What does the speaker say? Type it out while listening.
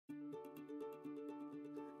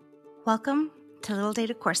Welcome to Little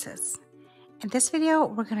Data Courses. In this video,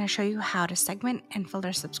 we're going to show you how to segment and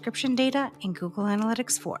filter subscription data in Google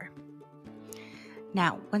Analytics 4.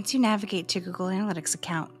 Now, once you navigate to Google Analytics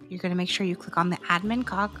account, you're going to make sure you click on the admin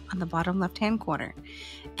cog on the bottom left-hand corner,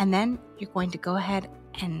 and then you're going to go ahead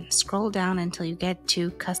and scroll down until you get to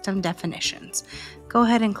custom definitions. Go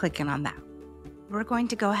ahead and click in on that. We're going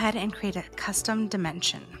to go ahead and create a custom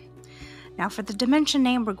dimension. Now, for the dimension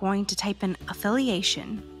name, we're going to type in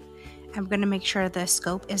affiliation. I'm going to make sure the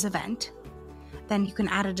scope is event. Then you can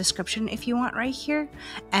add a description if you want right here,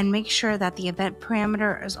 and make sure that the event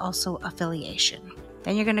parameter is also affiliation.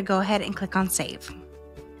 Then you're going to go ahead and click on save.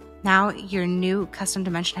 Now your new custom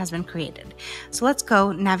dimension has been created. So let's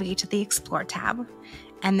go navigate to the Explore tab,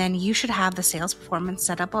 and then you should have the sales performance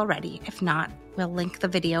set up already. If not, we'll link the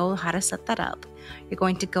video how to set that up. You're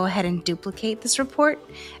going to go ahead and duplicate this report,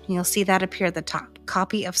 and you'll see that appear at the top,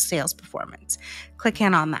 copy of sales performance. Click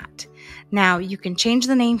in on that. Now you can change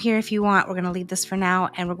the name here if you want. We're going to leave this for now,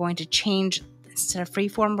 and we're going to change, instead of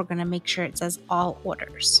freeform, we're going to make sure it says all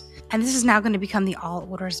orders. And this is now going to become the all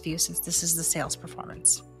orders view since this is the sales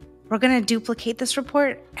performance. We're going to duplicate this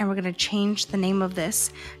report, and we're going to change the name of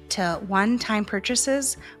this to one-time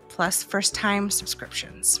purchases plus first-time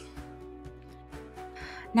subscriptions.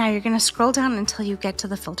 Now you're going to scroll down until you get to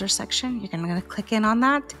the filter section. You're going to click in on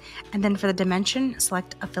that, and then for the dimension,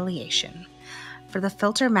 select affiliation. For the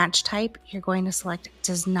filter match type, you're going to select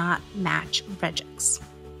does not match regex.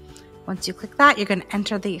 Once you click that, you're going to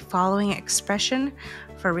enter the following expression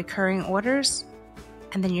for recurring orders,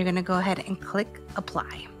 and then you're going to go ahead and click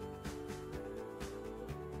apply.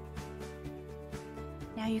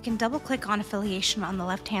 Now you can double click on affiliation on the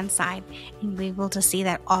left hand side, and you'll be able to see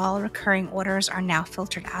that all recurring orders are now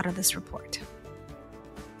filtered out of this report.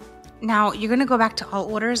 Now you're going to go back to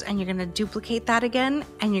all orders, and you're going to duplicate that again,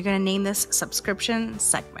 and you're going to name this subscription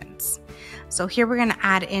segments. So here we're going to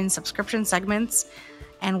add in subscription segments,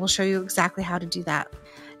 and we'll show you exactly how to do that.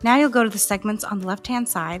 Now you'll go to the segments on the left hand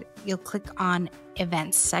side. You'll click on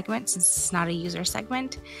events segment since it's not a user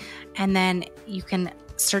segment, and then you can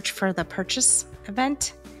search for the purchase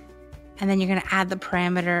event, and then you're going to add the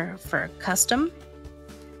parameter for custom.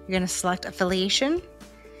 You're going to select affiliation,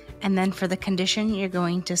 and then for the condition you're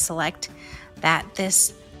going to select that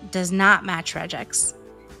this does not match regex,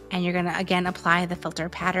 and you're going to again apply the filter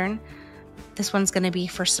pattern. This one's going to be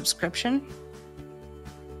for subscription,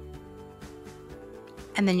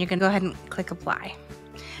 and then you're going to go ahead and click apply.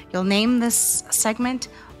 You'll name this segment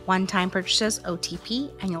one-time purchases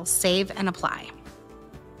OTP, and you'll save and apply.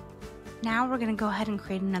 Now we're going to go ahead and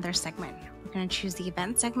create another segment. We're going to choose the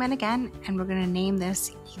event segment again, and we're going to name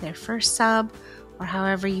this either first sub or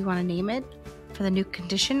however you want to name it. For the new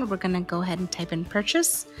condition, we're going to go ahead and type in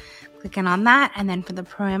purchase, click in on that, and then for the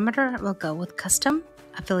parameter, we'll go with custom,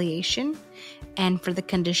 affiliation, and for the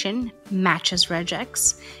condition, matches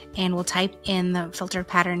regex, and we'll type in the filter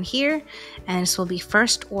pattern here, and this will be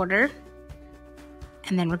first order,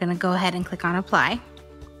 and then we're going to go ahead and click on apply,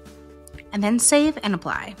 and then save and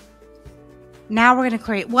apply. Now we're going to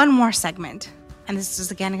create one more segment, and this is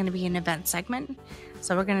again going to be an event segment.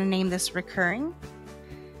 So we're going to name this recurring,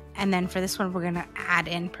 and then for this one we're going to add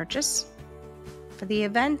in purchase for the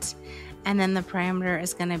event, and then the parameter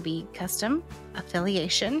is going to be custom,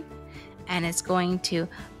 affiliation, and it's going to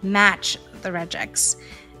match the regex,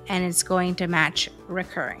 and it's going to match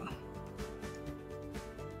recurring.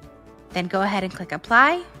 Then go ahead and click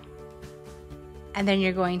apply, and then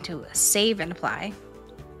you're going to save and apply.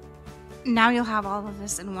 Now you'll have all of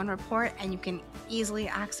this in one report, and you can easily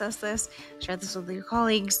access this, share this with your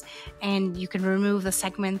colleagues, and you can remove the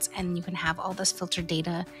segments, and you can have all this filtered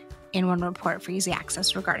data in one report for easy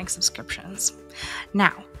access regarding subscriptions.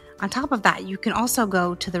 Now, on top of that, you can also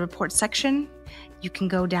go to the report section. You can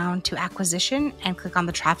go down to acquisition and click on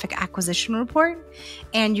the traffic acquisition report,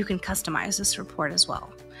 and you can customize this report as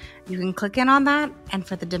well. You can click in on that, and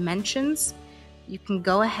for the dimensions, you can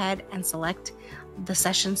go ahead and select the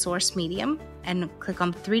session source medium and click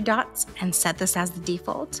on the three dots and set this as the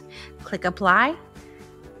default. Click apply.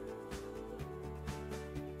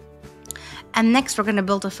 And next we're going to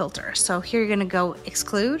build a filter. So here you're going to go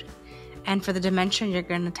exclude, and for the dimension you're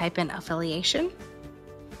going to type in affiliation.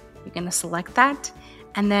 You're going to select that,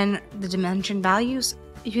 and then the dimension values,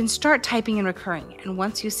 you can start typing in recurring, and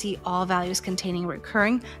once you see all values containing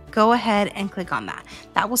recurring, go ahead and click on that.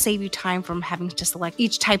 That will save you time from having to select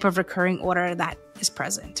each type of recurring order that is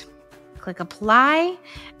present. Click apply,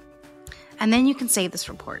 and then you can save this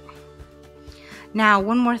report. Now,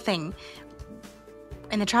 one more thing.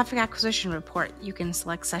 In the traffic acquisition report, you can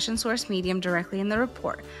select session source medium directly in the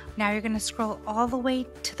report. Now you're going to scroll all the way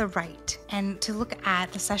to the right. And to look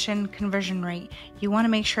at the session conversion rate, you want to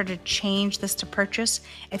make sure to change this to purchase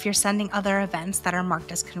if you're sending other events that are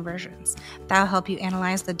marked as conversions. That'll help you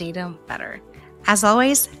analyze the data better. As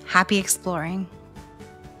always, happy exploring.